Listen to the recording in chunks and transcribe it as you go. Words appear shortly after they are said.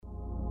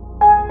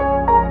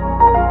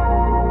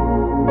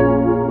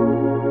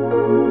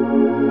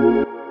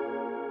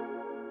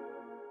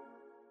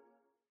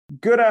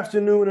Good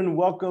afternoon and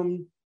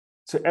welcome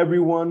to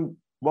everyone.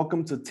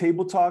 Welcome to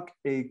Table Talk,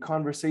 a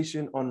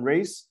conversation on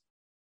race.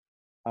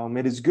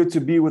 It is good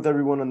to be with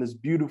everyone on this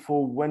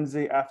beautiful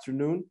Wednesday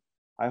afternoon.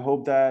 I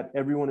hope that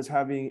everyone is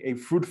having a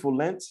fruitful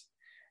Lent.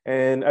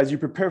 And as you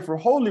prepare for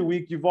Holy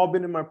Week, you've all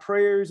been in my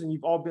prayers and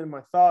you've all been in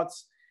my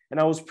thoughts. And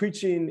I was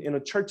preaching in a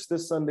church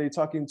this Sunday,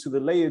 talking to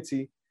the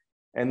laity,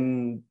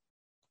 and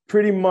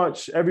pretty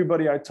much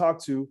everybody I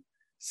talked to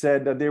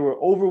said that they were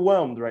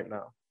overwhelmed right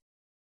now.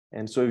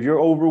 And so if you're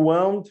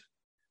overwhelmed,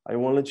 I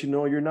want to let you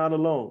know you're not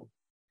alone.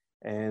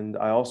 And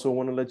I also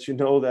want to let you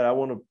know that I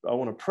want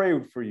to pray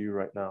for you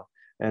right now.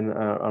 And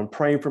I'm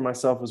praying for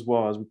myself as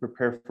well as we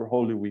prepare for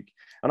Holy Week.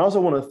 And I also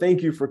want to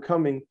thank you for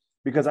coming,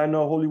 because I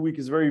know Holy Week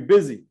is very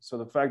busy. So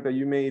the fact that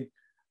you made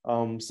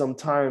some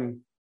time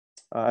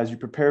as you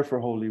prepare for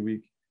Holy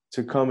Week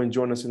to come and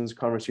join us in this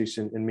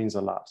conversation, it means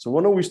a lot. So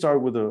why don't we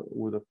start with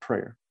a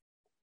prayer?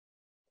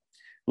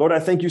 Lord, I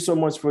thank you so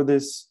much for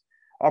this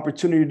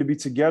opportunity to be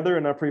together.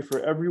 And I pray for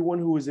everyone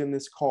who is in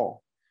this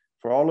call,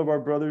 for all of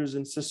our brothers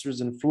and sisters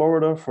in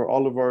Florida, for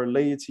all of our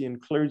laity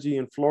and clergy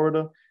in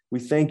Florida. We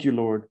thank you,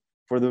 Lord,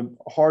 for the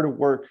hard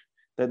work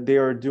that they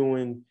are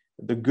doing,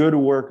 the good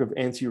work of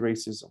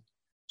anti-racism.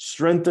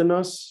 Strengthen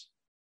us,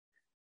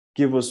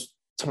 give us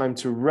time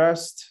to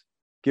rest,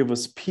 give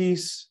us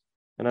peace.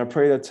 And I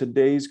pray that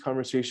today's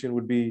conversation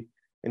would be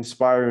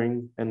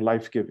inspiring and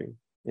life-giving.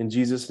 In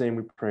Jesus' name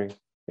we pray,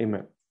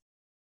 amen.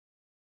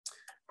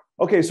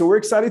 Okay, so we're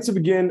excited to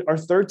begin our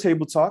third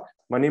table talk.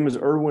 My name is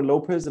Erwin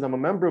Lopez, and I'm a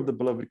member of the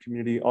Beloved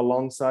Community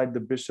alongside the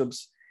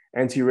Bishop's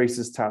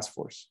Anti-Racist Task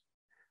Force.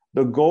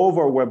 The goal of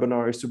our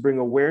webinar is to bring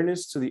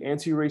awareness to the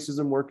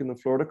anti-racism work in the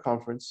Florida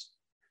Conference,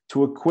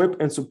 to equip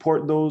and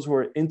support those who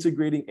are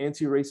integrating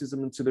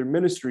anti-racism into their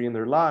ministry and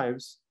their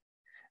lives.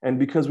 And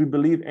because we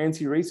believe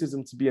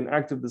anti-racism to be an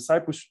act of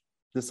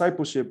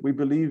discipleship, we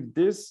believe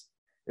this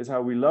is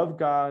how we love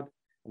God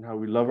and how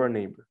we love our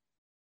neighbor.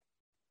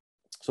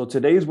 So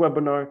today's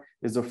webinar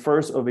is the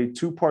first of a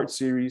two-part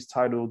series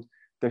titled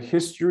The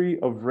History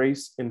of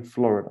Race in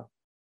Florida.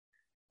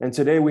 And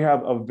today we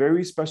have a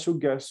very special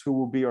guest who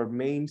will be our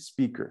main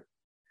speaker.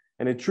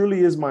 And it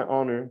truly is my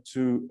honor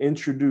to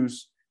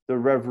introduce the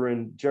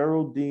Reverend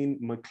Geraldine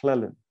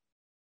McClellan.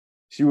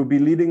 She will be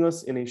leading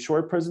us in a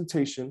short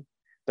presentation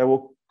that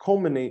will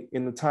culminate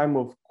in the time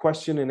of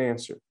question and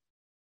answer.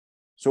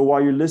 So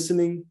while you're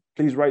listening,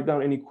 please write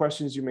down any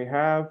questions you may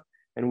have,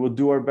 and we'll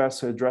do our best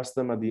to address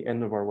them at the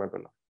end of our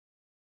webinar.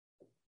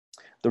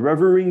 The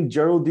Reverend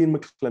Geraldine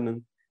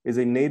McClellan is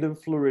a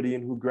native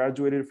Floridian who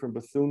graduated from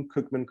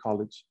Bethune-Cookman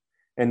College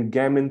and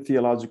Gammon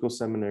Theological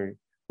Seminary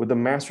with a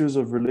Masters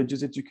of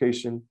Religious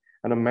Education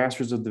and a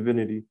Masters of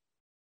Divinity.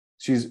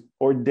 She's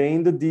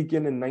ordained a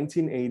deacon in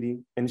 1980,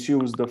 and she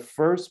was the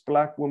first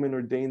Black woman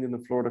ordained in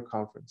the Florida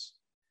Conference.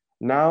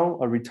 Now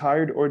a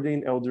retired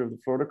ordained elder of the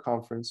Florida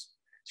Conference,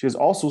 she has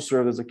also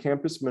served as a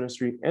campus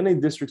ministry and a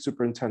district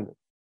superintendent.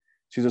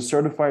 She's a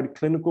certified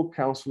clinical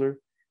counselor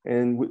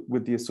and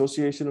with the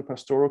Association of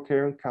Pastoral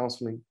Care and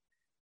Counseling,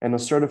 and a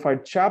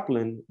certified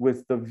chaplain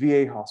with the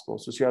VA hospital.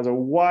 So she has a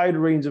wide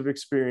range of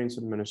experience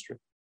in ministry.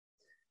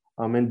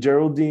 And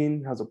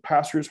Geraldine has a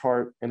pastor's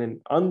heart and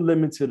an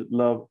unlimited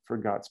love for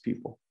God's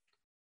people.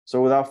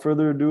 So without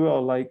further ado, I'd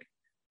like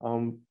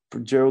for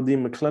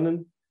Geraldine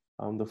McClellan,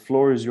 the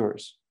floor is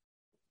yours.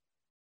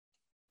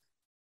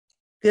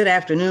 Good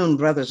afternoon,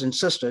 brothers and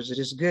sisters. It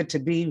is good to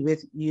be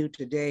with you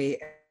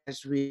today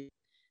as we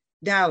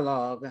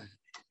dialogue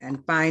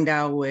and find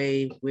our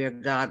way where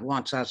God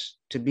wants us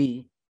to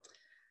be.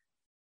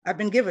 I've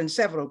been given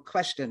several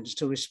questions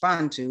to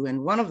respond to,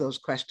 and one of those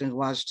questions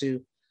was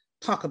to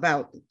talk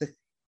about the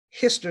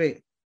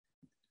history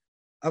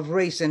of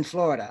race in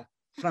Florida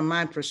from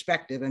my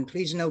perspective. And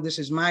please know this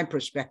is my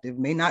perspective,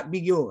 may not be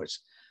yours,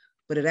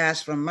 but it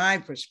asks from my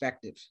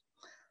perspective.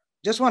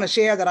 Just want to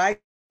share that I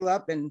grew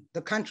up in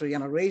the country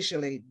in a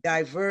racially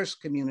diverse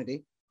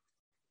community.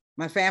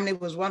 My family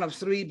was one of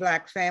 3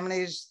 Black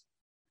families,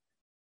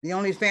 the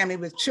only family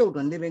with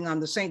children living on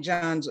the St.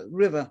 Johns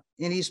River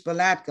in East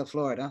Palatka,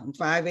 Florida, on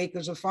 5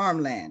 acres of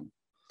farmland.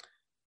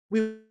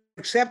 We were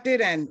accepted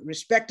and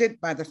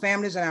respected by the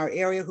families in our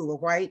area who were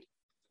white.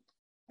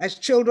 As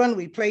children,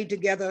 we played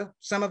together.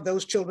 Some of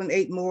those children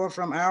ate more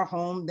from our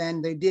home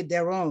than they did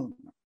their own.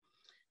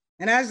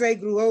 And as they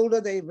grew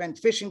older, they went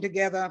fishing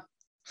together,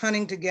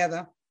 hunting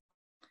together.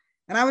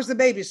 And I was the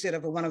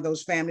babysitter for one of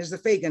those families, the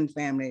Fagan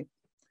family.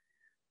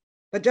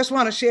 But just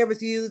want to share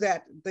with you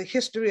that the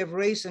history of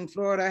race in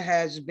Florida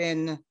has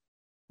been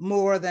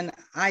more than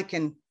I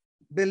can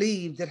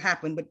believe that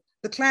happened, but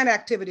the Klan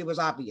activity was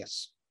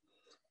obvious.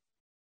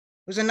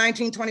 It was in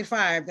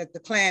 1925 that the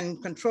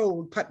Klan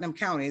controlled Putnam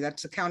County.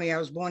 That's the county I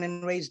was born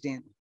and raised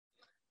in.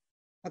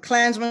 A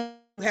Klansman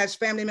who has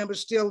family members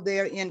still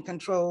there in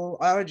control,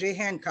 R.J.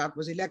 Hancock,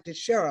 was elected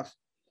sheriff,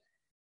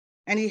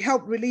 and he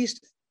helped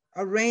release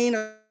a reign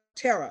of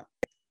terror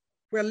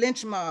where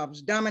lynch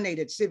mobs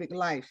dominated civic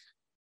life.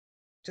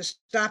 To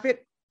stop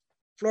it,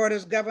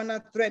 Florida's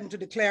governor threatened to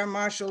declare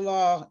martial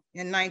law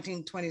in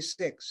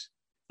 1926.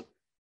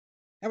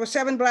 There were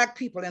 7 Black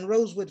people in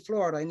Rosewood,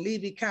 Florida, in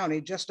Levy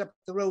County, just up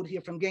the road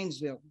here from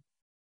Gainesville,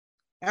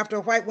 after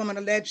a white woman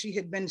alleged she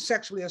had been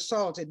sexually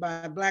assaulted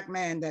by a Black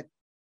man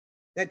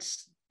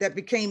that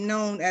became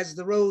known as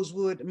the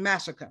Rosewood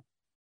Massacre.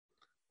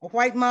 A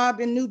white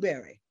mob in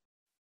Newberry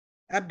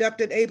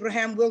abducted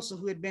Abraham Wilson,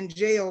 who had been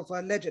jailed for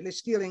allegedly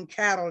stealing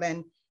cattle,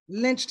 and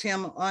lynched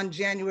him on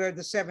January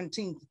the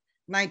 17th,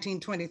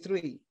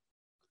 1923.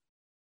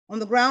 On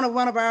the ground of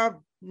one of our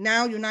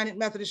now United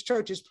Methodist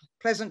churches,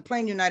 Pleasant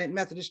Plain United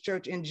Methodist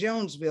Church in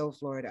Jonesville,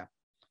 Florida,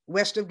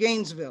 west of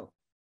Gainesville,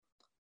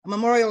 a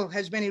memorial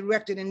has been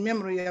erected in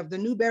memory of the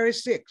Newberry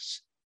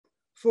 6,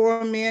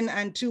 4 men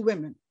and 2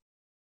 women,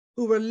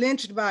 who were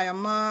lynched by a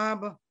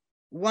mob.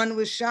 1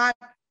 was shot,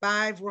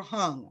 5 were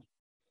hung.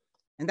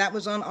 And that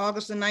was on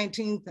August the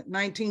 19th,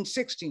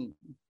 1916.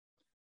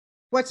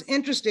 What's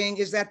interesting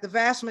is that the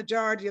vast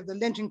majority of the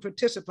lynching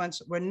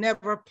participants were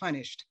never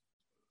punished.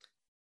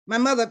 My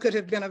mother could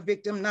have been a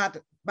victim, not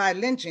by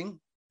lynching,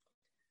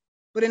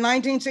 but in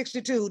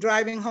 1962,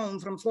 driving home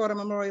from Florida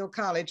Memorial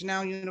College,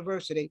 now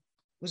University,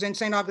 was in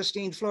St.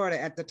 Augustine, Florida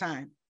at the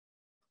time,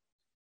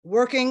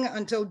 working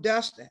until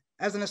dusk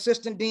as an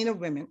assistant dean of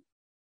women,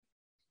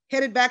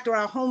 headed back to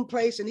our home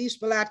place in East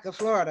Palatka,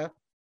 Florida,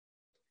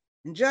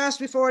 and just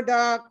before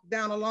dark,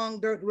 down a long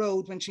dirt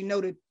road, when she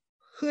noted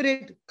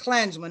hooded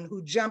Klansmen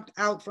who jumped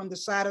out from the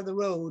side of the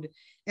road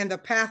in the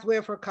pathway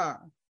of her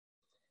car.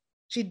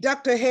 She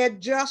ducked her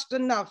head just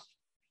enough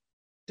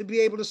to be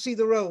able to see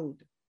the road,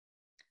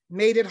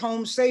 made it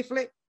home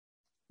safely,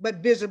 but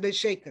visibly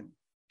shaken.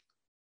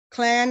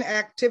 Klan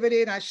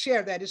activity, and I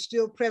share that, is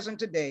still present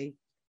today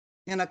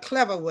in a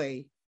clever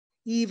way,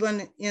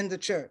 even in the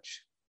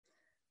church.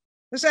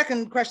 The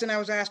second question I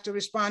was asked to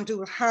respond to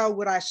was, how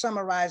would I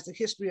summarize the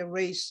history of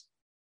race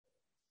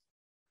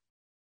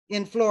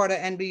in Florida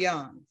and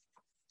beyond?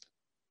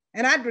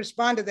 And I'd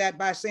respond to that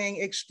by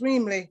saying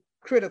extremely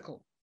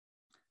critical.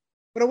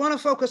 But I want to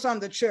focus on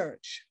the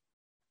church.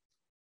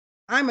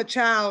 I'm a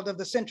child of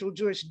the central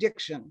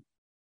jurisdiction,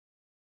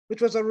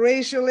 which was a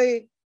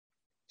racially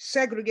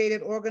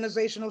segregated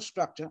organizational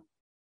structure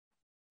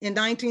in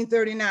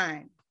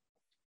 1939.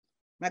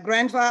 My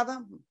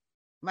grandfather,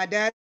 my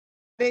daddy,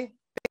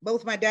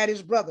 both my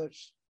daddy's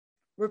brothers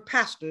were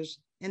pastors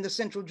in the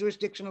Central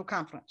Jurisdictional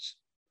Conference.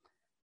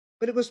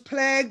 But it was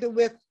plagued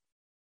with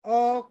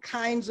all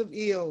kinds of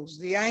ills,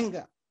 the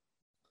anger.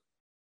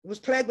 It was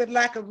plagued with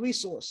lack of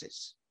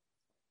resources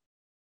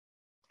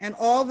and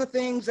all the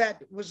things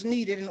that was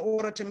needed in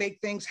order to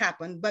make things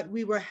happen. But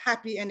we were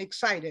happy and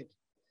excited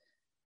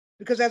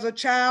because as a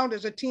child,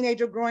 as a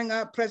teenager growing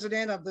up,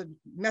 president of the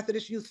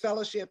Methodist Youth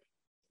Fellowship,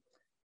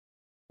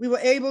 we were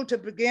able to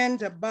begin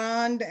to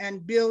bond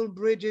and build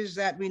bridges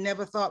that we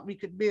never thought we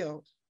could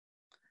build.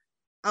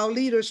 Our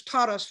leaders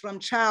taught us from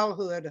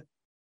childhood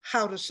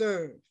how to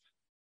serve.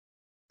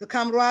 The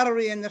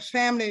camaraderie and the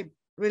family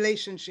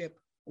relationship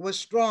was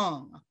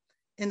strong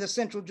in the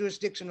Central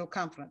Jurisdictional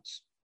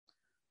Conference.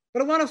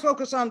 But I want to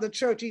focus on the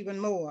church even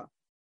more,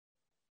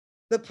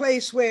 the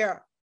place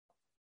where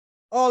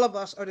all of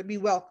us are to be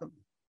welcome.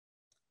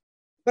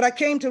 But I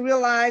came to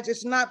realize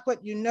it's not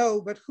what you know,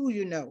 but who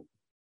you know.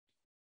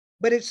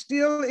 But it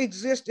still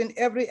exists in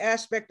every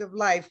aspect of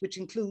life, which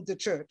includes the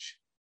church.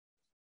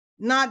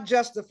 Not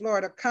just the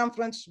Florida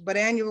Conference, but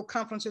annual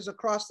conferences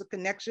across the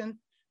connection,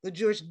 the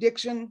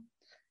jurisdiction,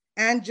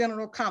 and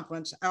General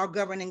Conference, our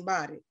governing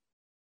body.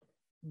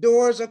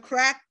 Doors are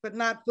cracked, but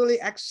not fully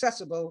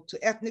accessible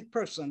to ethnic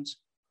persons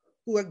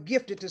who are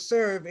gifted to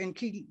serve in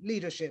key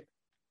leadership.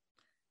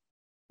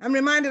 I'm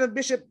reminded of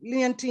Bishop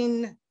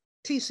Leontine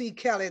T.C.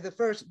 Kelly, the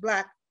first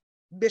Black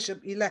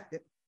bishop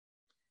elected.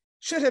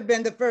 Should have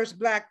been the first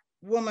Black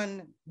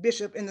woman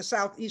bishop in the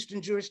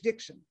Southeastern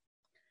jurisdiction.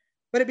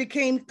 But it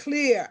became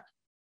clear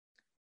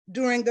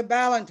during the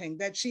balloting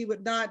that she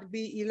would not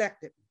be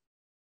elected.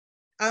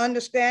 I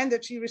understand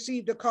that she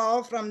received a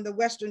call from the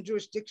Western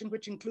jurisdiction,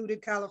 which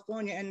included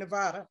California and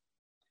Nevada,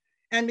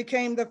 and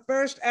became the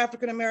first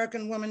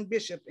African-American woman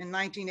bishop in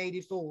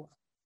 1984.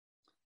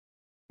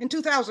 In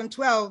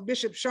 2012,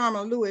 Bishop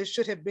Sharma Lewis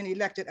should have been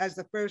elected as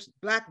the first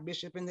Black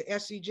bishop in the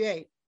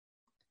SCJ.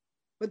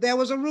 But there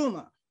was a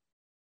rumor.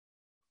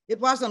 It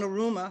wasn't a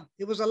rumor,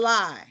 it was a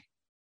lie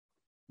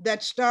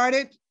that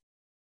started,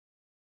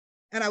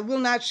 and I will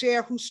not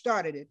share who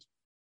started it,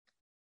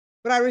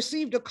 but I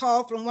received a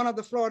call from one of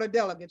the Florida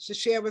delegates to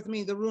share with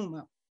me the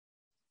rumor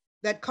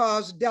that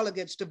caused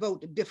delegates to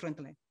vote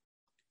differently.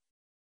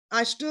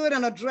 I stood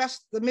and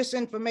addressed the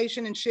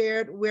misinformation and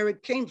shared where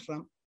it came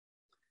from.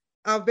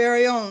 Our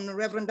very own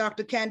Reverend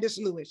Dr. Candace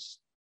Lewis,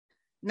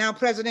 now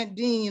President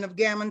Dean of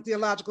Gammon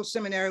Theological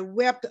Seminary,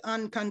 wept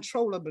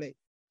uncontrollably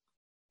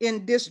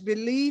in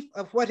disbelief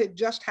of what had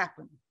just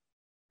happened.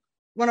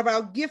 One of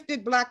our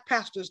gifted Black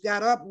pastors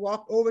got up,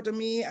 walked over to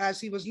me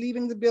as he was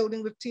leaving the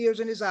building with tears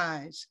in his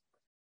eyes.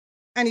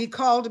 And he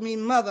called me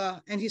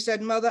mother, and he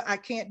said, "Mother, I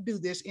can't do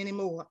this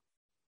anymore."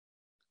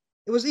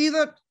 It was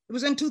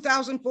in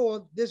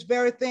 2004, this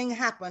very thing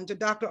happened to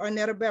Dr.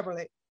 Arnetta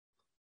Beverly. It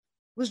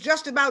was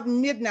just about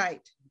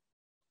midnight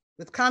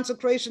with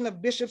consecration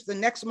of bishops the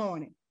next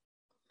morning.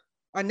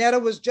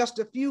 Arnetta was just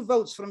a few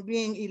votes from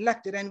being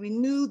elected, and we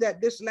knew that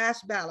this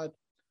last ballot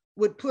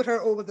would put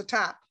her over the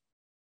top,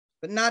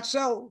 but not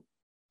so.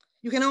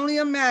 You can only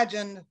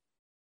imagine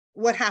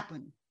what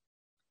happened.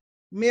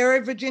 Mary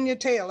Virginia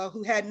Taylor,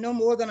 who had no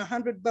more than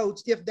 100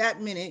 votes, if that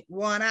many,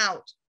 won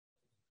out.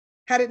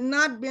 Had it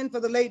not been for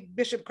the late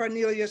Bishop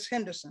Cornelius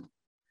Henderson,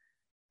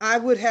 I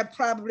would have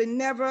probably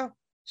never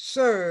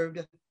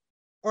served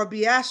or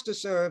be asked to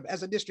serve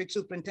as a district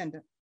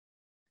superintendent.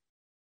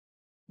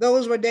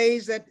 Those were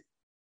days that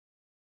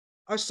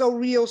are so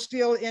real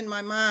still in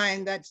my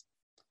mind that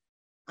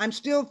I'm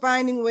still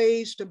finding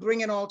ways to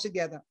bring it all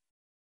together.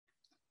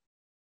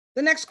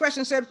 The next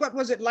question said, what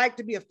was it like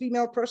to be a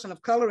female person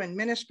of color in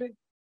ministry?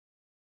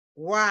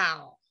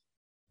 Wow.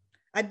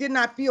 I did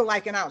not feel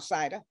like an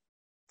outsider.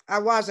 I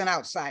was an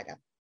outsider,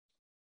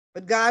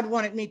 but God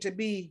wanted me to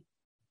be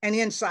an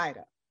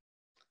insider.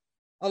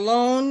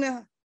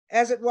 Alone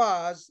as it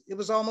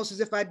was almost as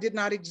if I did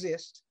not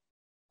exist.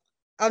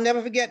 I'll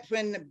never forget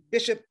when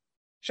Bishop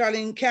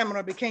Charlene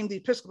Cameron became the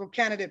Episcopal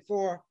candidate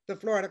for the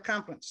Florida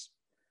Conference.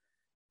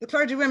 The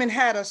clergywomen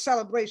had a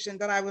celebration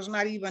that I was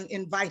not even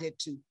invited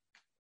to.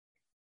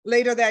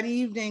 Later that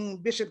evening,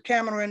 Bishop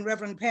Cameron and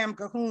Reverend Pam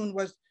Cahoon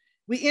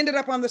we ended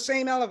up on the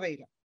same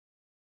elevator.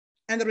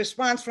 And the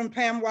response from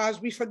Pam was,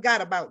 "We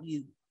forgot about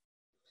you."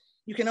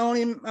 You can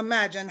only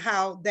imagine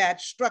how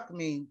that struck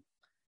me.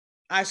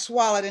 I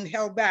swallowed and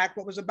held back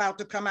what was about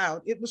to come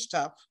out. It was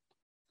tough.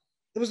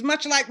 It was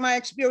much like my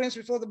experience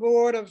before the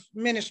Board of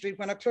Ministry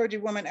when a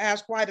clergywoman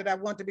asked, why did I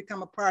want to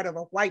become a part of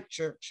a white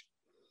church?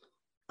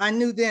 I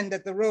knew then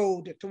that the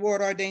road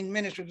toward ordained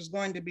ministry was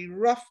going to be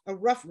a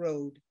rough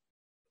road.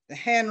 The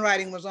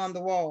handwriting was on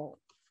the wall.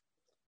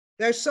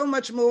 There's so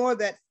much more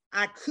that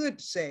I could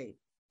say,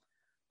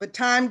 but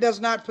time does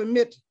not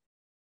permit.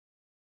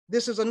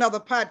 This is another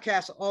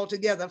podcast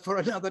altogether for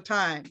another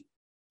time.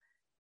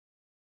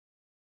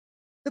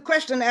 The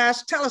question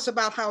asked, tell us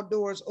about how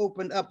doors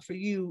opened up for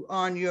you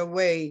on your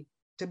way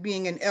to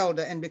being an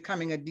elder and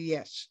becoming a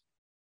DS.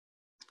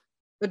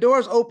 The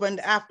doors opened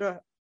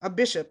after a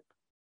bishop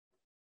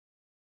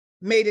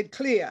made it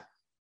clear,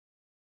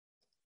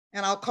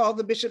 and I'll call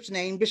the bishop's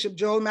name, Bishop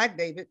Joel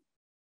McDavid,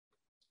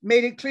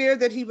 made it clear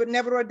that he would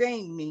never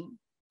ordain me.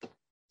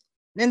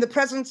 And in the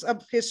presence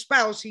of his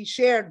spouse, he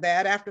shared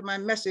that after my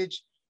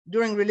message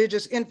during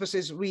Religious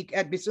Emphasis Week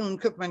at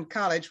Bethune-Cookman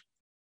College.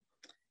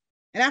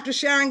 And after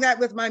sharing that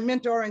with my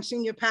mentor and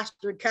senior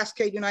pastor at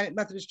Cascade United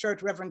Methodist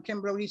Church, Reverend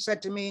Kimbrough, he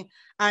said to me,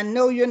 I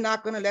know you're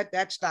not going to let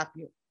that stop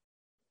you.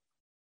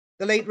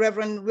 The late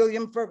Reverend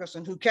William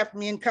Ferguson, who kept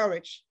me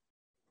encouraged.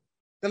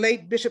 The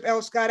late Bishop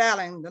L. Scott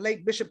Allen, the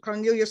late Bishop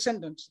Cornelius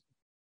Henderson,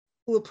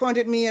 who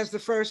appointed me as the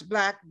first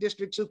Black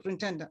district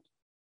superintendent.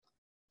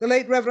 The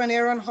late Reverend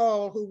Aaron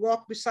Hall, who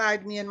walked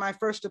beside me in my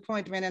first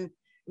appointment, and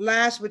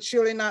last but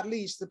surely not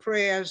least, the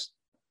prayers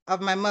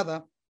of my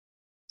mother.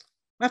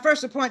 My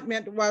first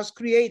appointment was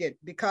created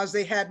because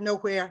they had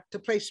nowhere to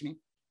place me.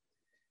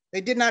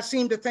 They did not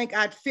seem to think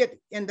I'd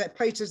fit in the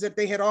places that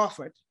they had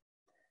offered.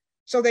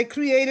 So they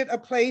created a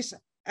place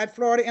at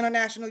Florida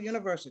International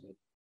University,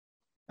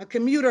 a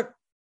commuter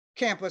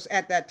campus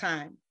at that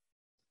time,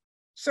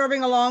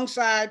 serving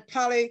alongside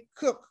Polly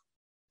Cook,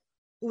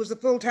 who was the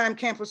full-time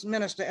campus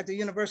minister at the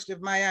University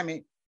of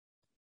Miami.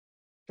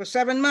 For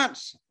 7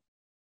 months,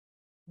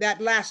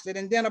 that lasted,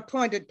 and then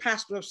appointed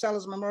pastor of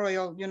Sellers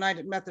Memorial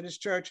United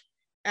Methodist Church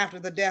after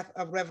the death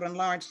of Reverend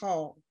Lawrence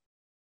Hall.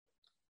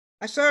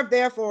 I served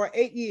there for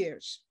 8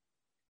 years.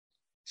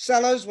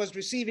 Sellers was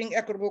receiving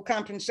equitable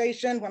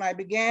compensation when I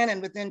began,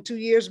 and within 2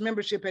 years,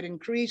 membership had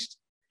increased,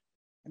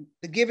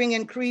 the giving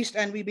increased,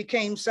 and we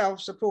became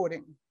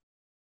self-supporting.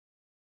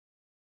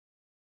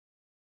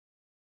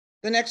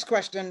 The next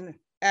question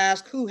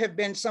asked, who have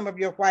been some of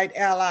your white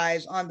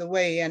allies on the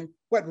way, and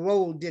what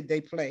role did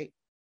they play?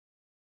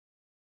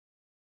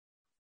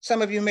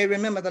 Some of you may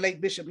remember the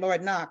late Bishop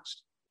Lloyd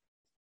Knox,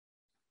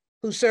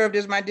 who served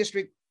as my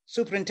district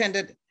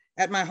superintendent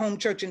at my home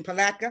church in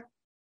Palatka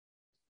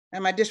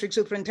and my district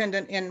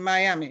superintendent in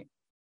Miami.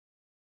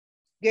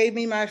 Gave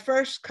me my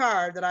first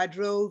car that I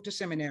drove to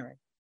seminary.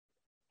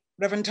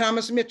 Reverend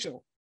Thomas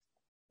Mitchell,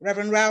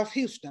 Reverend Ralph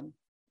Houston,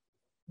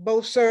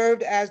 both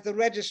served as the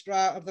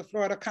registrar of the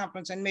Florida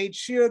Conference and made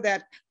sure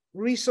that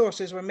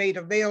resources were made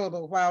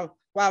available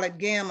while at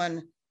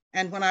Gammon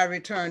and when I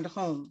returned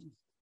home.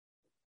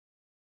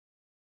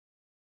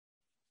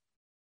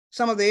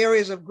 Some of the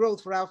areas of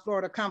growth for our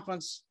Florida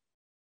Conference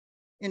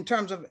in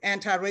terms of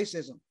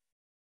anti-racism.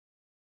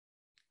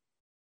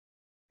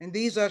 And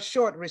these are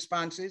short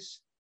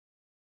responses: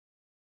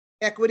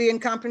 equity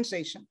and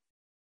compensation,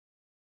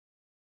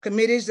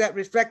 committees that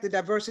reflect the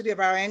diversity of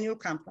our annual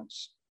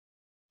conference,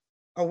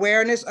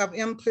 awareness of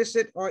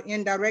implicit or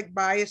indirect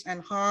bias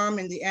and harm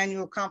in the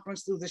annual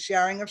conference through the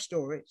sharing of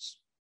stories.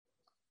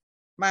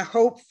 My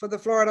hope for the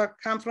Florida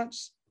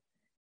Conference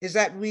is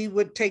that we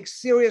would take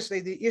seriously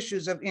the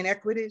issues of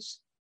inequities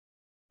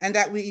and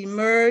that we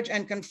emerge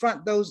and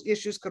confront those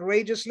issues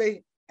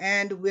courageously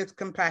and with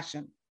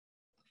compassion.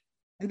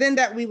 And then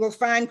that we will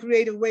find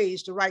creative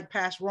ways to right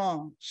past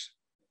wrongs.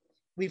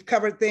 We've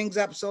covered things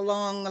up so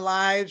long,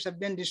 lives have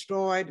been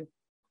destroyed.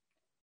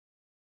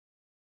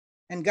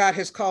 And God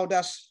has called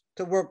us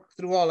to work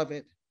through all of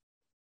it.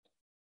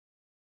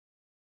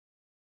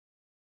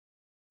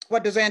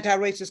 What does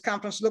anti-racist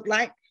conference look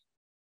like?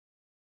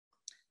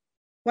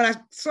 When I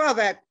saw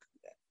that,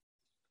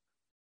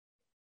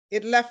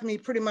 it left me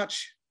pretty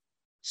much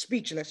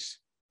speechless,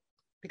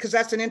 because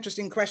that's an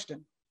interesting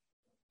question.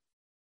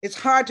 It's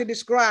hard to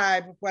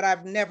describe what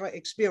I've never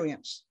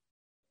experienced.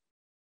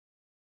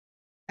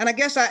 And I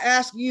guess I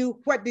ask you,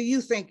 what do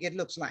you think it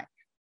looks like?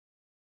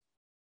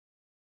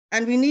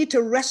 And we need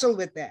to wrestle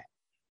with that.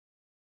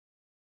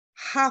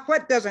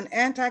 What does an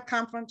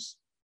anti-conference,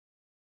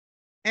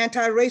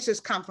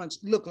 anti-racist conference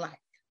look like?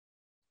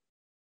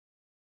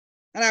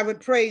 And I would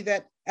pray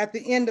that at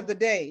the end of the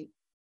day,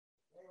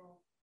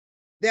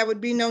 there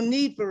would be no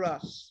need for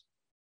us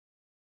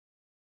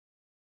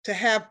to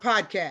have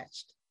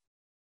podcasts.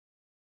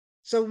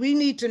 So we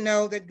need to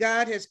know that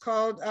God has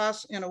called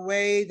us in a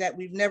way that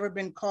we've never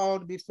been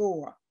called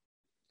before.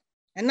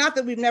 And not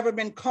that we've never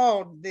been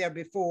called there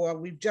before,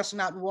 we've just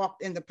not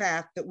walked in the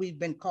path that we've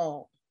been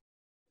called.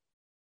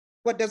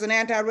 What does an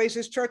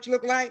anti-racist church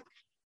look like?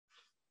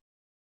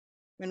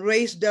 When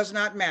race does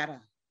not matter.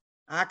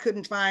 I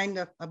couldn't find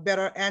a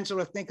better answer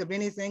or think of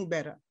anything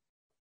better.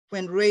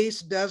 When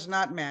race does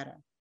not matter.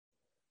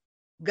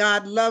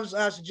 God loves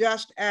us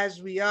just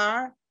as we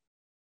are.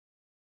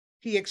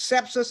 He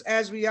accepts us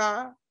as we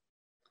are.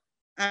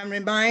 I'm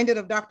reminded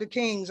of Dr.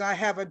 King's I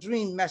Have a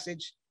Dream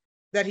message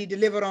that he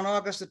delivered on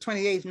August the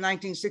 28th,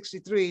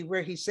 1963,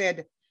 where he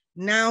said,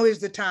 now is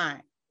the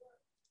time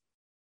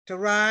to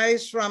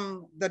rise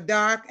from the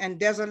dark and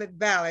desolate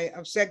valley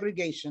of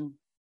segregation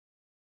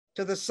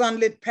to the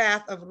sunlit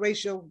path of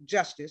racial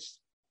justice.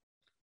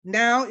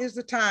 Now is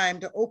the time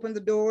to open the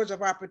doors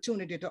of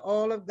opportunity to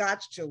all of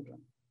God's children.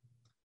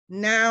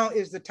 Now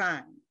is the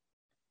time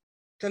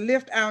to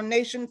lift our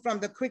nation from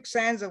the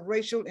quicksands of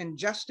racial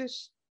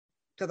injustice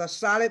to the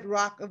solid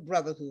rock of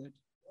brotherhood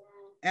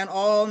and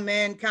all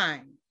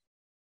mankind.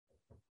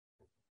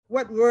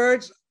 What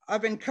words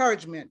of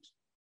encouragement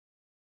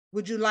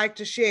would you like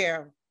to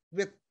share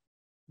with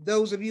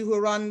those of you who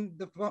are on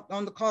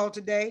the call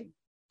today?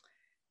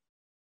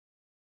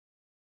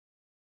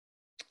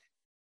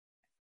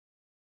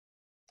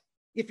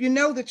 If you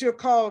know that you're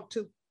called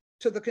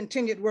to the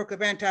continued work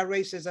of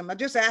anti-racism, I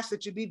just ask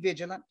that you be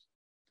vigilant,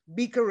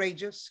 be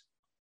courageous,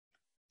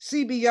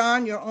 see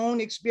beyond your own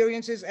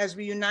experiences as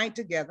we unite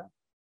together.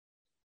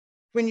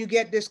 When you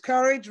get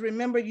discouraged,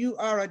 remember you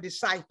are a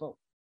disciple,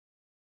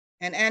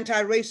 and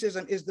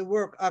anti-racism is the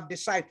work of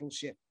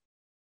discipleship.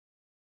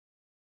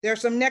 There are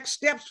some next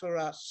steps for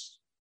us.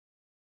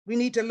 We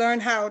need to learn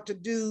how to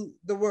do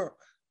the work.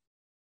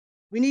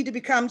 We need to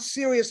become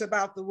serious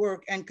about the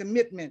work and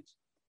commitment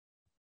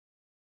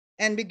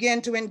and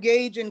begin to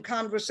engage in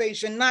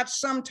conversation, not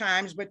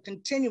sometimes, but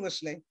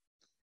continuously,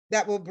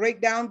 that will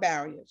break down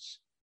barriers,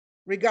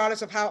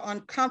 regardless of how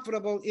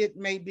uncomfortable it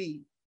may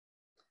be.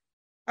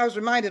 I was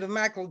reminded of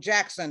Michael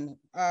Jackson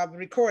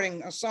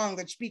recording a song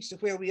that speaks to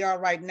where we are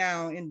right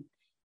now, in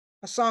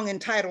a song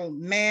entitled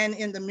Man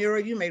in the Mirror.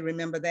 You may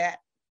remember that.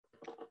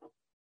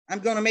 I'm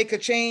gonna make a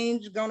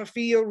change, gonna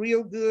feel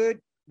real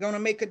good, gonna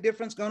make a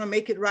difference, gonna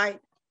make it right.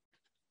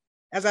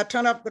 As I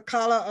turn up the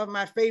collar of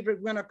my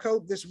favorite winter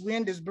coat, this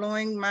wind is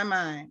blowing my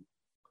mind.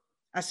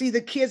 I see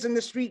the kids in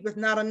the street with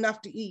not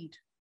enough to eat.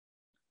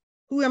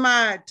 Who am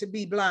I to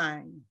be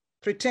blind,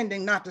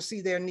 pretending not to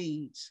see their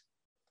needs?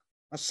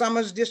 A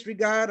summer's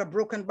disregard, a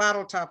broken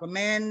bottle top, a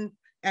man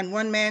and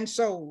one man's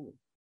soul.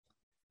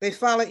 They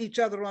follow each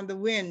other on the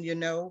wind, you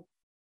know,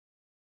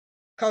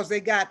 because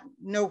they got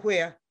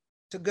nowhere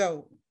to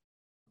go.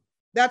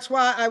 That's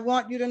why I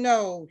want you to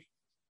know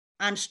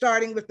I'm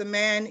starting with the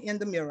man in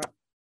the mirror.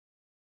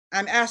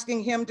 I'm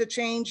asking him to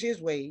change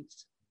his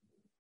ways.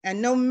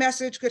 And no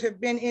message could have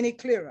been any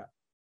clearer.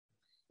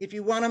 If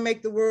you want to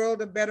make the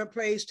world a better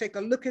place, take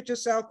a look at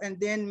yourself and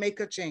then make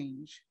a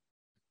change.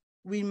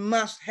 We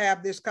must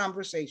have this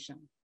conversation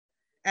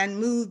and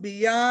move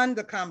beyond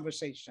the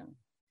conversation.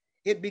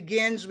 It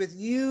begins with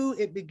you,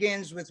 it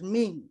begins with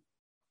me.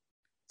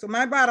 So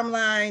my bottom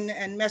line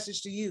and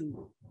message to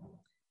you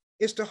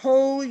is to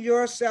hold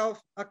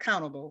yourself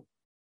accountable,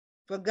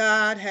 for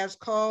God has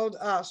called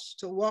us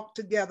to walk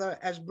together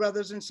as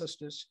brothers and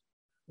sisters.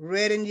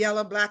 Red and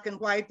yellow, black and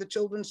white, the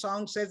children's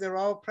song says they're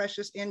all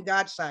precious in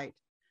God's sight,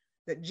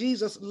 that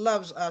Jesus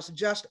loves us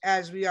just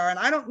as we are. And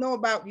I don't know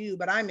about you,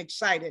 but I'm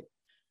excited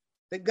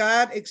that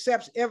God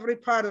accepts every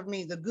part of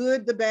me, the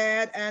good, the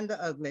bad, and the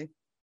ugly.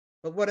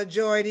 But what a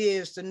joy it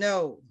is to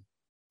know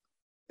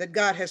that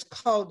God has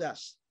called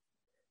us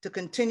to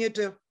continue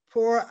to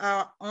pour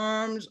our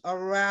arms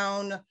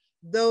around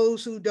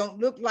those who don't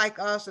look like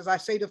us. As I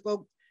say to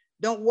folks,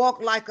 don't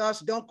walk like us,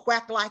 don't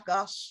quack like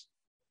us,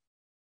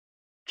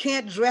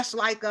 can't dress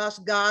like us.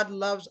 God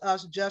loves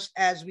us just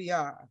as we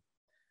are.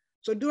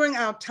 So during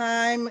our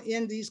time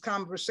in these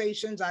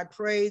conversations, I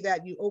pray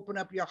that you open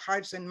up your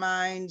hearts and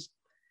minds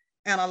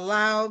and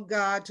allow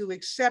God to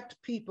accept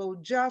people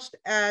just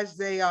as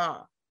they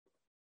are.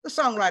 The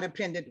songwriter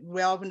penned it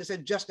well when it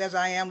said, just as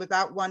I am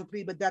without one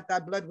plea, but that thy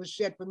blood was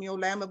shed for me, O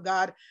Lamb of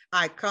God,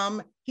 I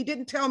come. He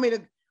didn't tell me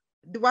to,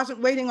 he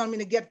wasn't waiting on me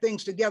to get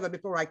things together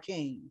before I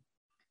came.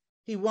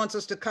 He wants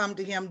us to come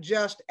to him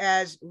just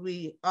as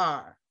we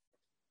are.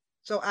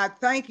 So I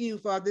thank you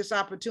for this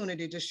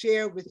opportunity to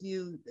share with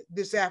you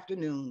this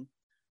afternoon,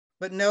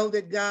 but know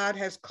that God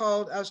has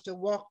called us to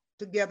walk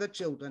together,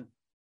 children.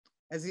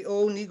 As the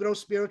old Negro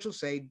spirituals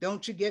say,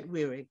 don't you get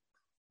weary,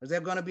 because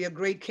there's going to be a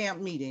great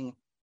camp meeting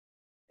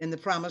in the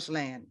promised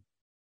land.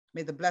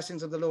 May the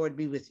blessings of the Lord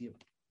be with you.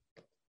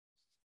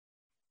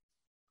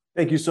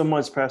 Thank you so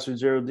much, Pastor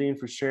Geraldine,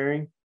 for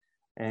sharing.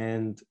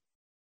 And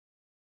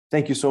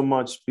thank you so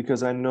much,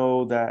 because I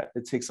know that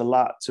it takes a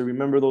lot to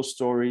remember those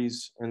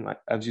stories. And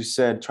as you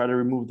said, try to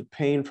remove the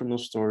pain from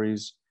those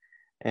stories.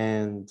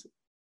 And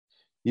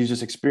you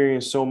just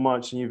experienced so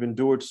much and you've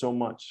endured so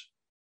much.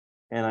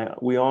 And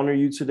we honor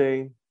you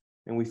today,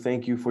 and we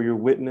thank you for your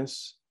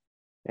witness.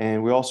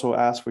 And we also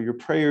ask for your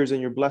prayers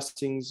and your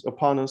blessings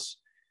upon us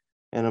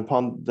and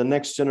upon the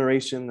next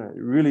generation that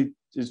really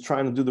is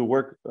trying to do the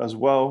work as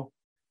well.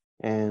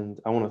 And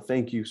I want to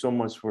thank you so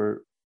much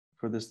for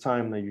this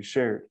time that you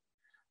shared.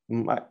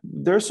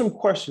 There are some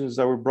questions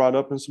that were brought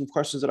up and some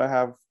questions that I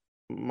have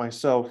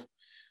myself.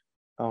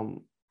 If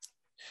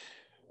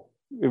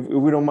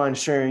we don't mind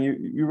sharing,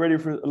 you ready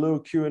for a little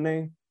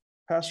Q&A,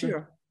 Pastor?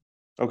 Sure.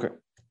 Okay.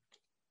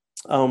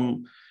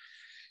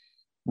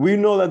 We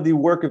know that the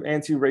work of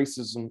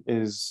anti-racism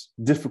is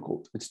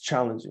difficult. It's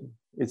challenging.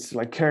 It's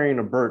like carrying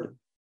a burden.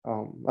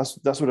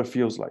 That's what it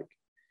feels like,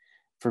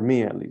 for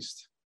me at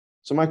least.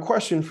 So my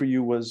question for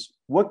you was,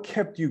 what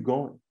kept you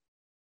going?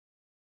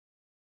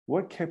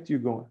 What kept you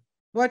going?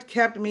 What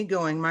kept me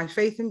going? My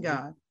faith in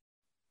God.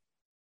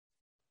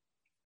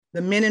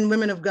 The men and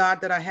women of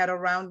God that I had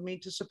around me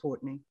to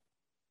support me.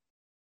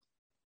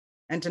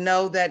 And to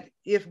know that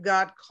if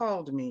God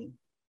called me,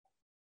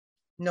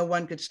 no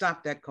one could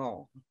stop that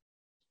call.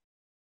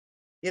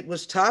 It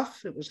was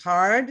tough, it was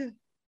hard,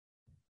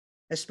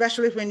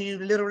 especially when you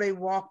literally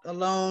walked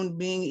alone,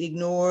 being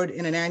ignored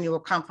in an annual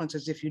conference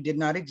as if you did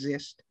not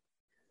exist.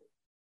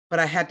 But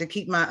I had to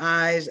keep my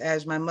eyes,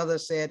 as my mother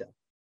said,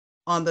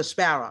 on the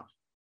sparrow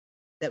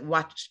that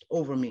watched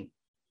over me.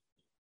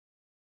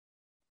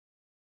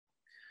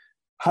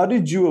 How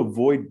did you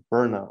avoid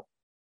burnout?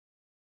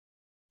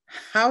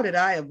 How did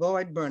I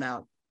avoid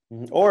burnout?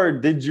 Or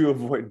did you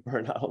avoid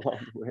burnout along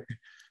the way?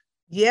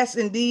 Yes,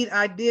 indeed,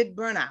 I did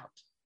burn out.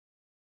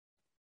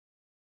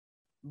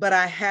 But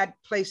I had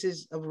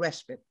places of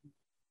respite,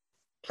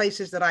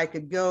 places that I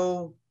could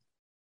go,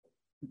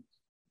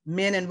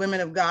 men and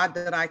women of God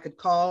that I could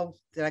call,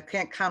 that I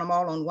can't count them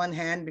all on one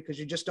hand because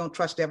you just don't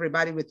trust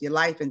everybody with your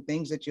life and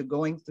things that you're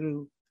going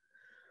through.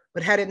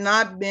 But had it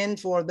not been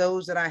for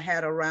those that I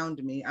had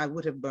around me, I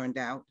would have burned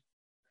out.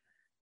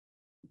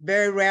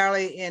 Very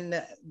rarely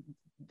in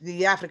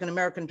the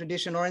African-American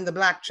tradition or in the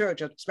Black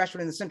church,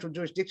 especially in the central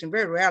jurisdiction,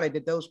 very rarely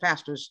did those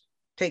pastors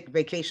take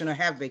vacation or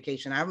have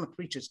vacation. I'm a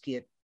preacher's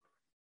kid.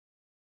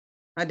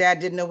 My dad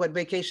didn't know what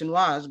vacation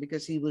was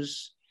because he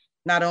was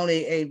not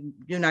only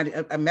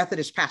a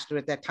Methodist pastor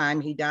at that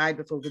time, he died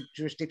before the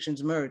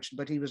jurisdictions merged,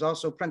 but he was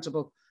also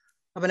principal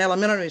of an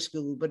elementary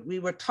school. But we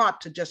were taught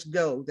to just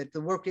go, that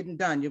the work isn't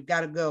done, you've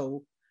got to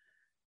go.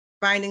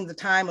 Finding the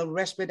time of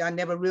respite, I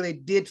never really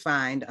did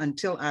find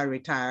until I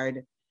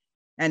retired.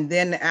 And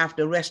then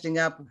after resting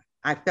up,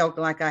 I felt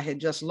like I had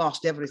just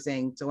lost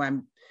everything. So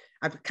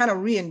I've kind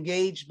of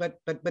re-engaged, but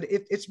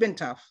it's been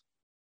tough.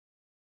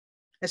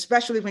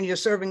 Especially when you're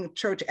serving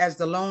church as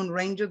the Lone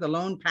Ranger, the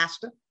lone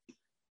pastor,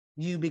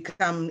 you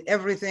become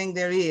everything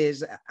there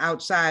is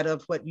outside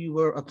of what you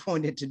were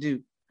appointed to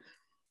do.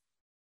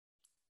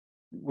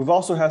 We've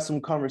also had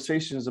some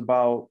conversations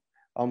about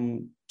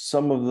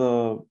some of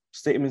the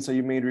statements that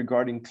you made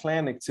regarding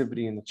Klan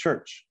activity in the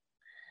church.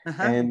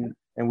 And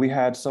we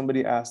had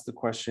somebody ask the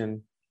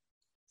question,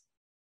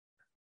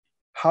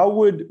 how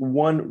would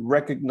one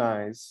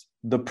recognize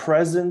the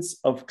presence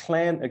of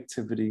Klan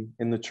activity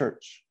in the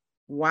church?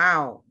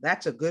 Wow,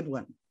 that's a good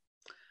one.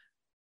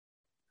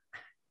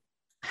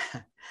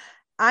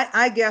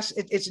 I guess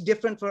it's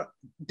different for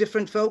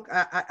different folk.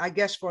 I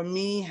guess for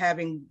me,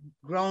 having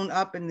grown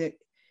up in the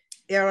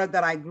era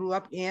that I grew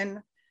up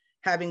in,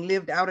 having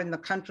lived out in the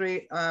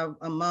country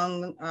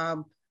among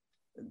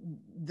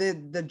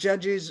the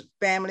judges'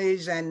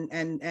 families and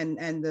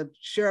the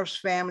sheriff's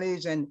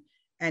families and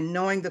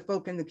knowing the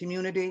folk in the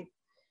community,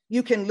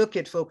 you can look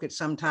at folk at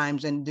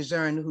sometimes and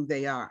discern who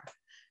they are.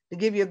 To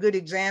give you a good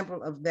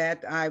example of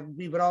that,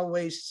 we would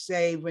always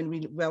say when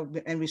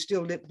we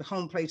still live, the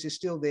home place is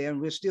still there and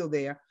we're still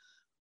there,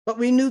 but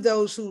we knew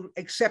those who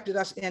accepted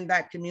us in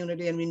that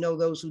community and we know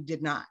those who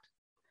did not.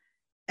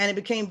 And it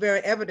became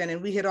very evident,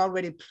 and we had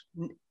already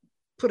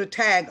put a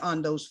tag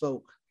on those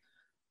folk.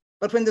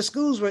 But when the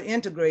schools were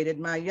integrated,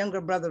 my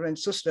younger brother and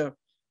sister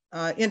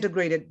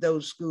integrated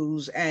those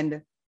schools,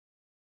 and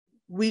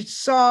we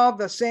saw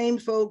the same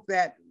folk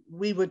that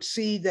we would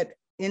see that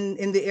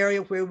in the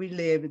area where we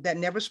lived that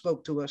never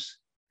spoke to us,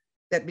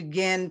 that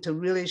began to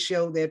really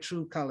show their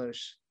true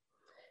colors.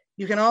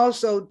 You can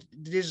also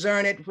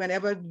discern it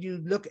whenever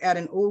you look at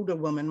an older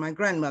woman, my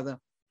grandmother,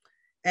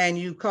 and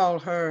you call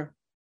her,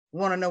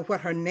 want to know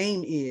what her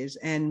name is.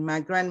 And my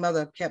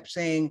grandmother kept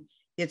saying,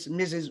 it's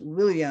Mrs.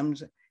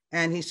 Williams.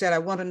 And he said, I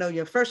want to know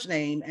your first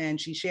name. And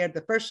she shared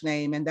the first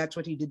name. And that's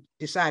what he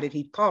decided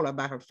he'd call her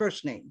by her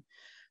first name.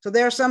 So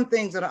there are some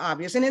things that are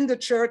obvious. And in the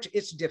church,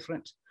 it's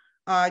different.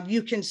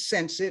 You can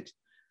sense it.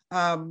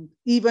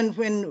 Even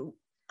when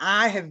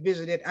I have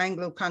visited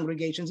Anglo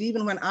congregations,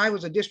 even when I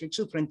was a district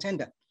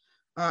superintendent,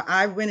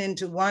 I went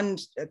into one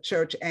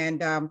church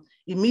and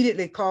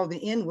immediately called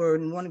the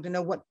N-word and wanted to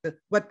know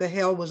what the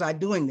hell was I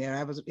doing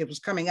there. It was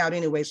coming out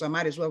anyway, so I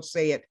might as well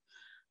say it.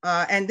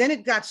 And then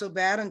it got so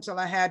bad until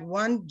I had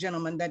one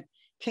gentleman that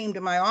came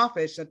to my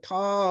office, a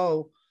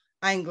tall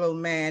Anglo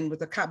man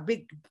with a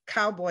big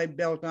cowboy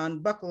belt on,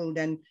 buckled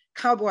and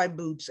cowboy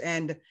boots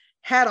and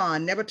hat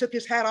on, never took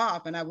his hat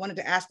off. And I wanted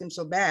to ask him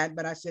so bad,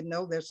 but I said,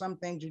 no, there's some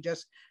things you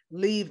just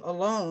leave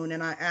alone.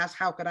 And I asked,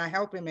 how could I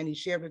help him? And he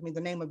shared with me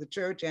the name of the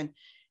church and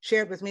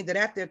shared with me that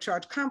at their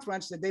church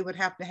conference that they would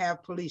have to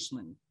have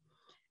policemen.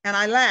 And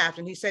I laughed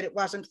and he said it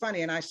wasn't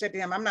funny. And I said to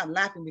him, I'm not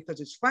laughing because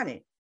it's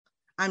funny.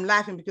 I'm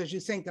laughing because you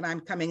think that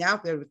I'm coming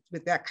out there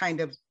with that kind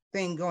of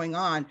thing going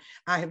on.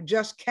 I have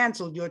just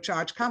canceled your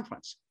church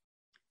conference.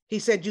 He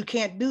said, you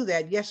can't do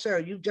that. Yes, sir.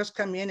 You've just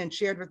come in and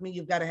shared with me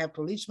you've got to have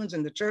policemen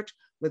in the church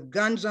with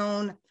guns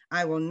on.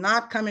 I will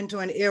not come into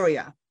an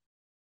area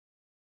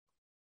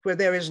where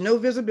there is no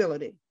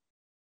visibility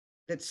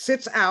that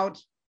sits out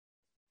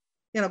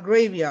in a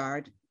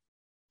graveyard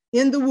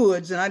in the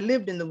woods. And I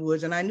lived in the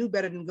woods and I knew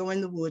better than go in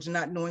the woods and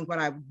not knowing what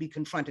I would be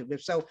confronted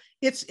with. So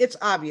it's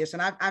obvious.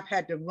 And I've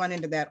had to run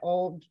into that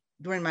all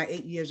during my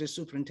 8 years as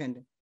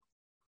superintendent.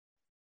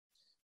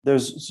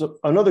 There's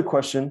another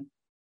question.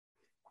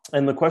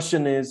 And the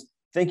question is,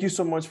 thank you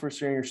so much for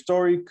sharing your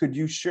story. Could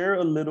you share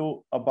a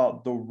little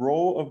about the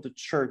role of the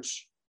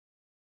church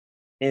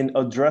in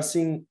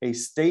addressing a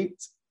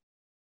state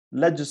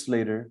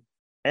legislator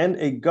and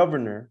a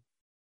governor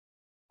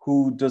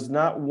who does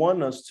not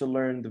want us to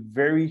learn the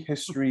very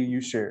history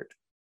you shared?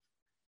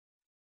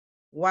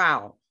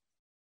 Wow.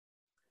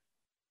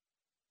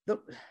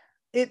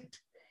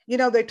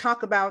 They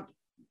talk about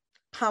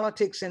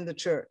politics in the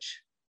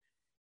church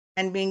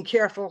and being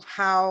careful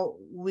how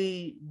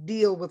we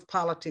deal with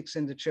politics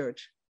in the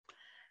church.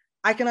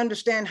 I can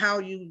understand how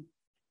we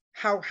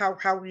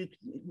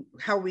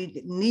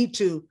need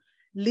to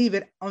leave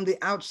it on the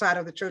outside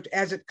of the church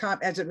as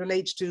it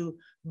relates to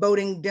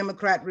voting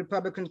Democrat,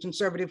 Republican,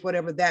 conservative,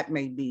 whatever that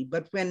may be.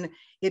 But when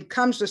it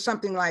comes to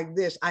something like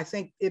this, I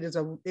think it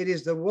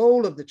is the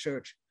role of the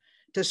church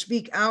to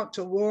speak out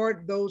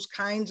toward those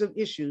kinds of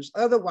issues.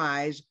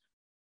 Otherwise,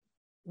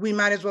 we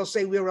might as well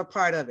say we're a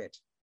part of it.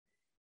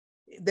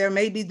 There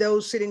may be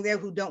those sitting there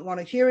who don't want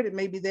to hear it. It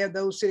may be there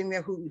those sitting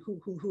there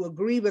who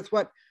agree with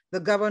what the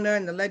governor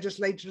and the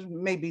legislature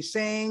may be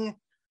saying.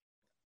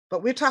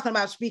 But we're talking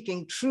about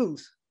speaking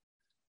truth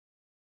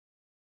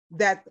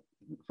that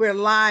where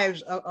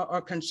lives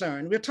are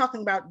concerned. We're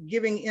talking about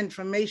giving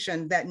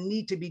information that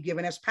need to be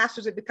given. As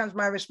pastors, it becomes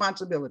my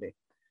responsibility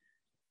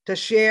to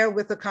share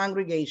with the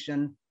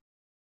congregation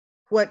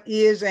what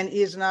is and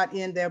is not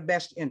in their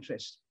best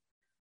interest.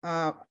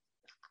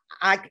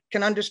 I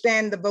can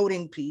understand the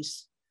voting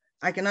piece.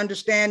 I can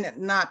understand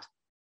not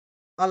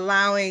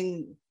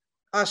allowing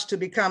us to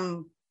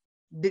become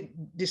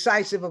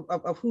decisive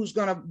of who's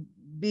going to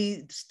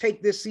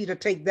take this seat or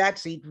take that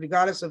seat,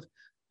 regardless of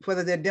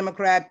whether they're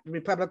Democrat,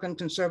 Republican,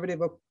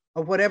 conservative,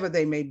 or whatever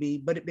they may be.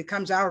 But it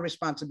becomes our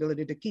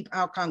responsibility to keep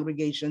our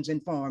congregations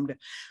informed.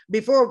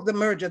 Before the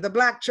merger, the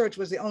Black church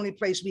was the only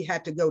place we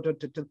had to go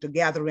to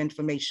gather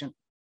information.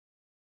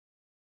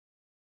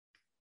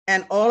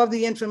 And all of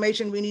the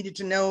information we needed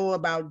to know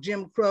about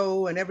Jim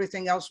Crow and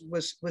everything else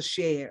was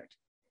shared.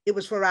 It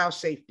was for our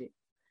safety.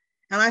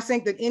 And I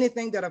think that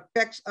anything that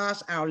affects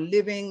us, our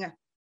living,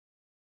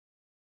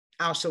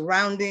 our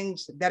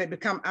surroundings, that it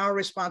become our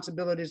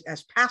responsibilities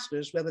as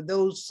pastors, whether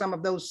some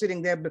of those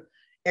sitting there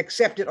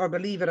accept it or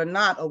believe it or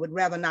not, or would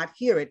rather not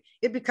hear it,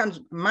 it becomes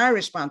my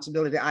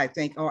responsibility, I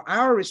think, or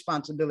our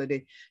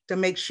responsibility to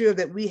make sure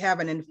that we have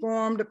an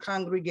informed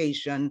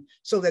congregation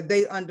so that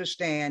they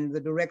understand the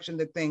direction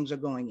that things are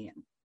going in.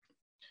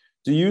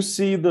 Do you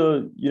see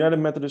the United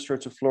Methodist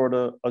Church of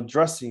Florida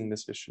addressing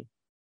this issue?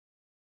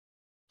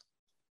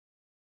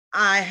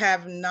 I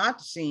have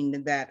not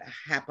seen that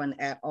happen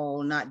at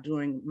all, not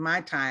during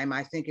my time.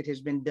 I think it has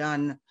been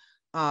done.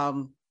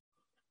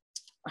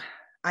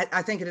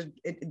 I think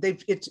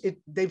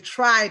they've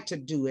tried to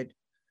do it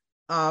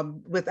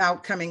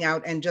without coming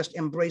out and just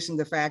embracing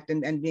the fact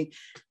and being.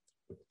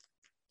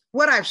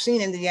 What I've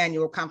seen in the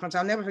annual conference,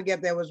 I'll never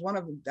forget, there was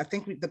I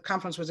think the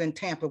conference was in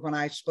Tampa when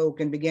I spoke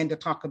and began to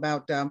talk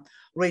about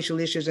racial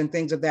issues and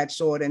things of that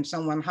sort. And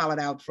someone hollered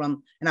out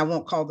from, and I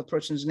won't call the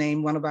person's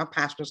name, one of our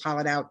pastors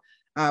hollered out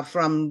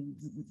from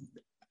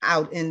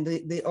out in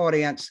the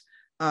audience,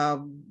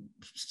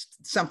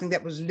 something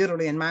that was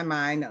literally in my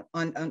mind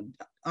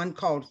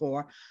uncalled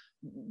for.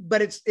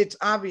 but it's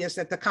obvious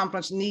that the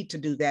conference need to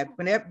do that.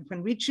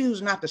 When we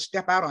choose not to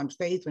step out on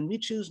faith, when we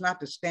choose not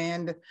to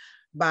stand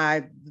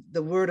by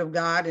the word of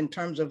God in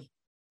terms of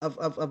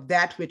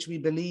that which we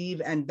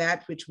believe and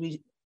that which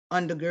we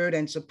undergird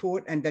and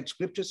support and that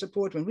scripture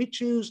support, when we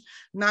choose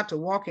not to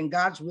walk in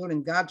God's will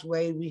and God's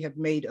way, we have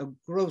made a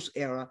gross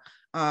error.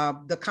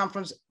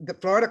 The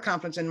Florida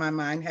conference, in my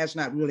mind, has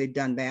not really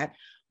done that.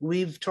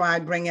 We've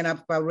tried bringing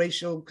up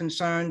racial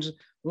concerns a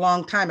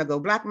long time ago.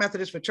 Black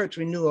Methodist for Church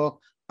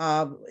Renewal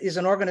is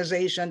an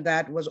organization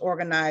that was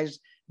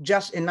organized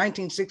just in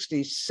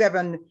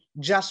 1967,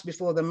 just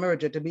before the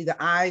merger, to be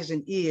the eyes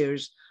and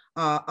ears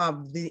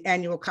of the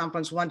annual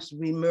conference once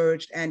we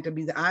merged, and to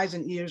be the eyes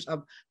and ears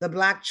of the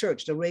Black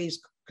church to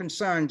raise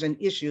concerns and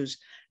issues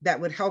that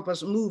would help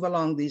us move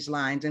along these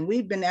lines. And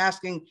we've been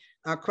asking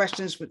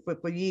questions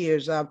for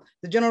years. The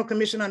General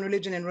Commission on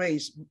Religion and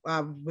Race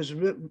was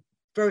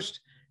first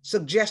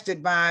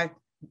suggested by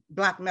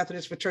Black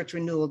Methodists for Church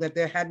Renewal, that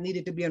there had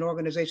needed to be an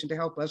organization to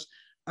help us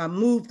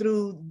move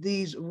through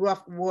these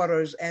rough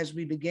waters as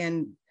we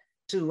begin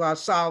to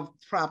solve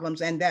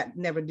problems, and that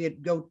never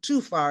did go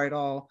too far at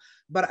all.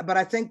 But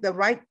I think the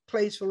right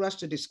place for us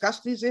to discuss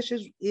these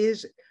issues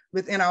is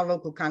within our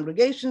local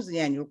congregations, the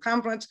annual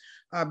conference.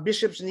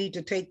 Bishops need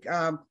to take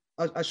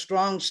a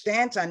strong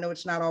stance. I know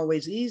it's not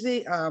always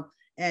easy,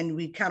 and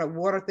we kind of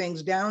water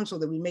things down so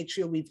that we make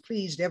sure we've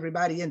pleased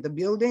everybody in the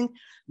building.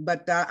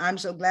 But I'm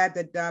so glad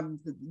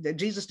that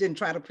Jesus didn't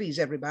try to please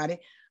everybody.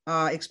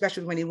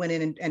 Especially when he went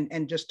in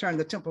and just turned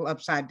the temple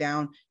upside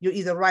down. You're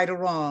either right or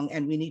wrong,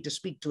 and we need to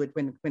speak to it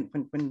when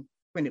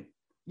it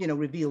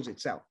reveals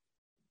itself.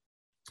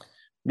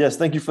 Yes,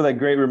 thank you for that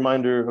great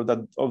reminder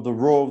of the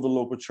role of the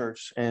local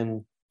church,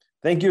 and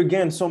thank you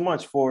again so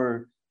much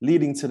for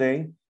leading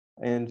today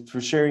and for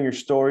sharing your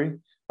story.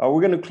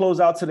 We're going to close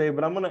out today,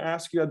 but I'm going to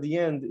ask you at the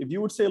end if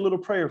you would say a little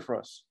prayer for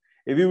us.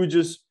 If you would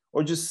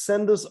just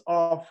send us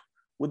off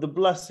with the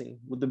blessing,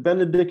 with the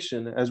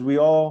benediction, as we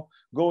all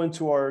go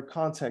into our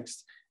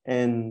context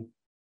and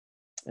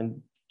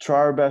try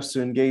our best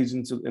to engage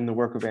in the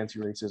work of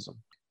anti-racism.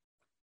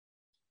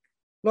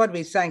 Lord,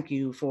 we thank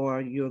you for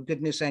your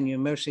goodness and your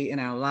mercy in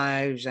our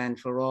lives, and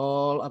for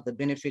all of the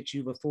benefits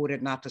you've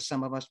afforded, not to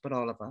some of us, but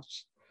all of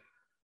us.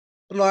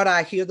 But Lord,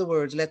 I hear the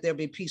words, let there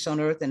be peace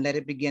on earth, and let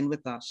it begin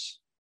with us.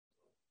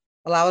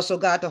 Allow us, oh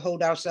God, to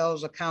hold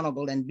ourselves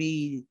accountable and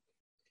be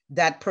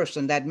that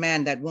person, that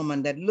man, that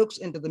woman that looks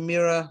into the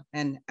mirror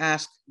and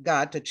asks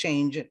God to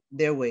change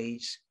their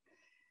ways.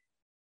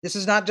 This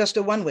is not just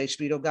a one-way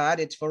street, oh God,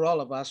 it's for all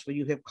of us, for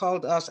you have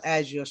called us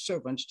as your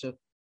servants to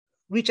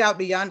reach out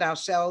beyond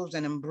ourselves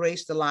and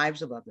embrace the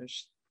lives of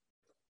others.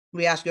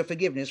 We ask your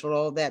forgiveness for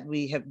all that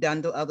we have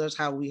done to others,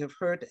 how we have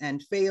hurt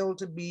and failed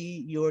to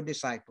be your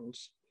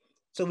disciples.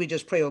 So we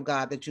just pray, oh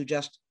God, that you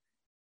just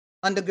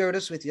undergird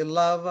us with your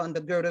love,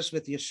 undergird us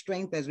with your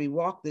strength as we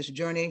walk this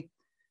journey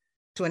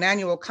to an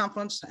annual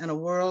conference and a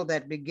world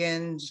that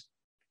begins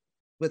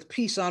with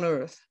peace on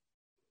earth.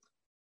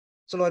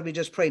 So Lord, we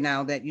just pray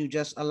now that you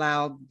just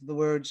allow the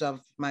words of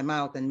my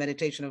mouth and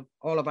meditation of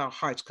all of our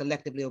hearts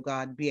collectively, oh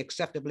God, be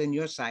acceptable in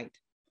your sight.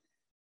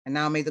 And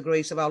now may the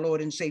grace of our Lord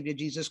and Savior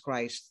Jesus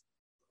Christ,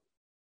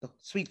 the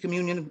sweet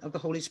communion of the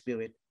Holy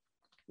Spirit,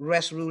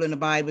 rest, rule, and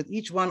abide with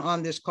each one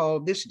on this call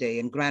this day,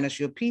 and grant us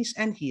your peace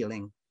and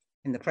healing.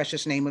 In the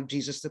precious name of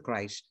Jesus the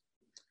Christ,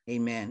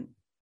 amen.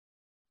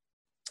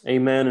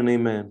 Amen and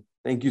amen.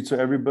 Thank you to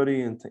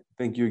everybody, and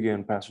thank you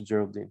again, Pastor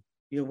Geraldine.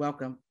 You're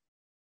welcome.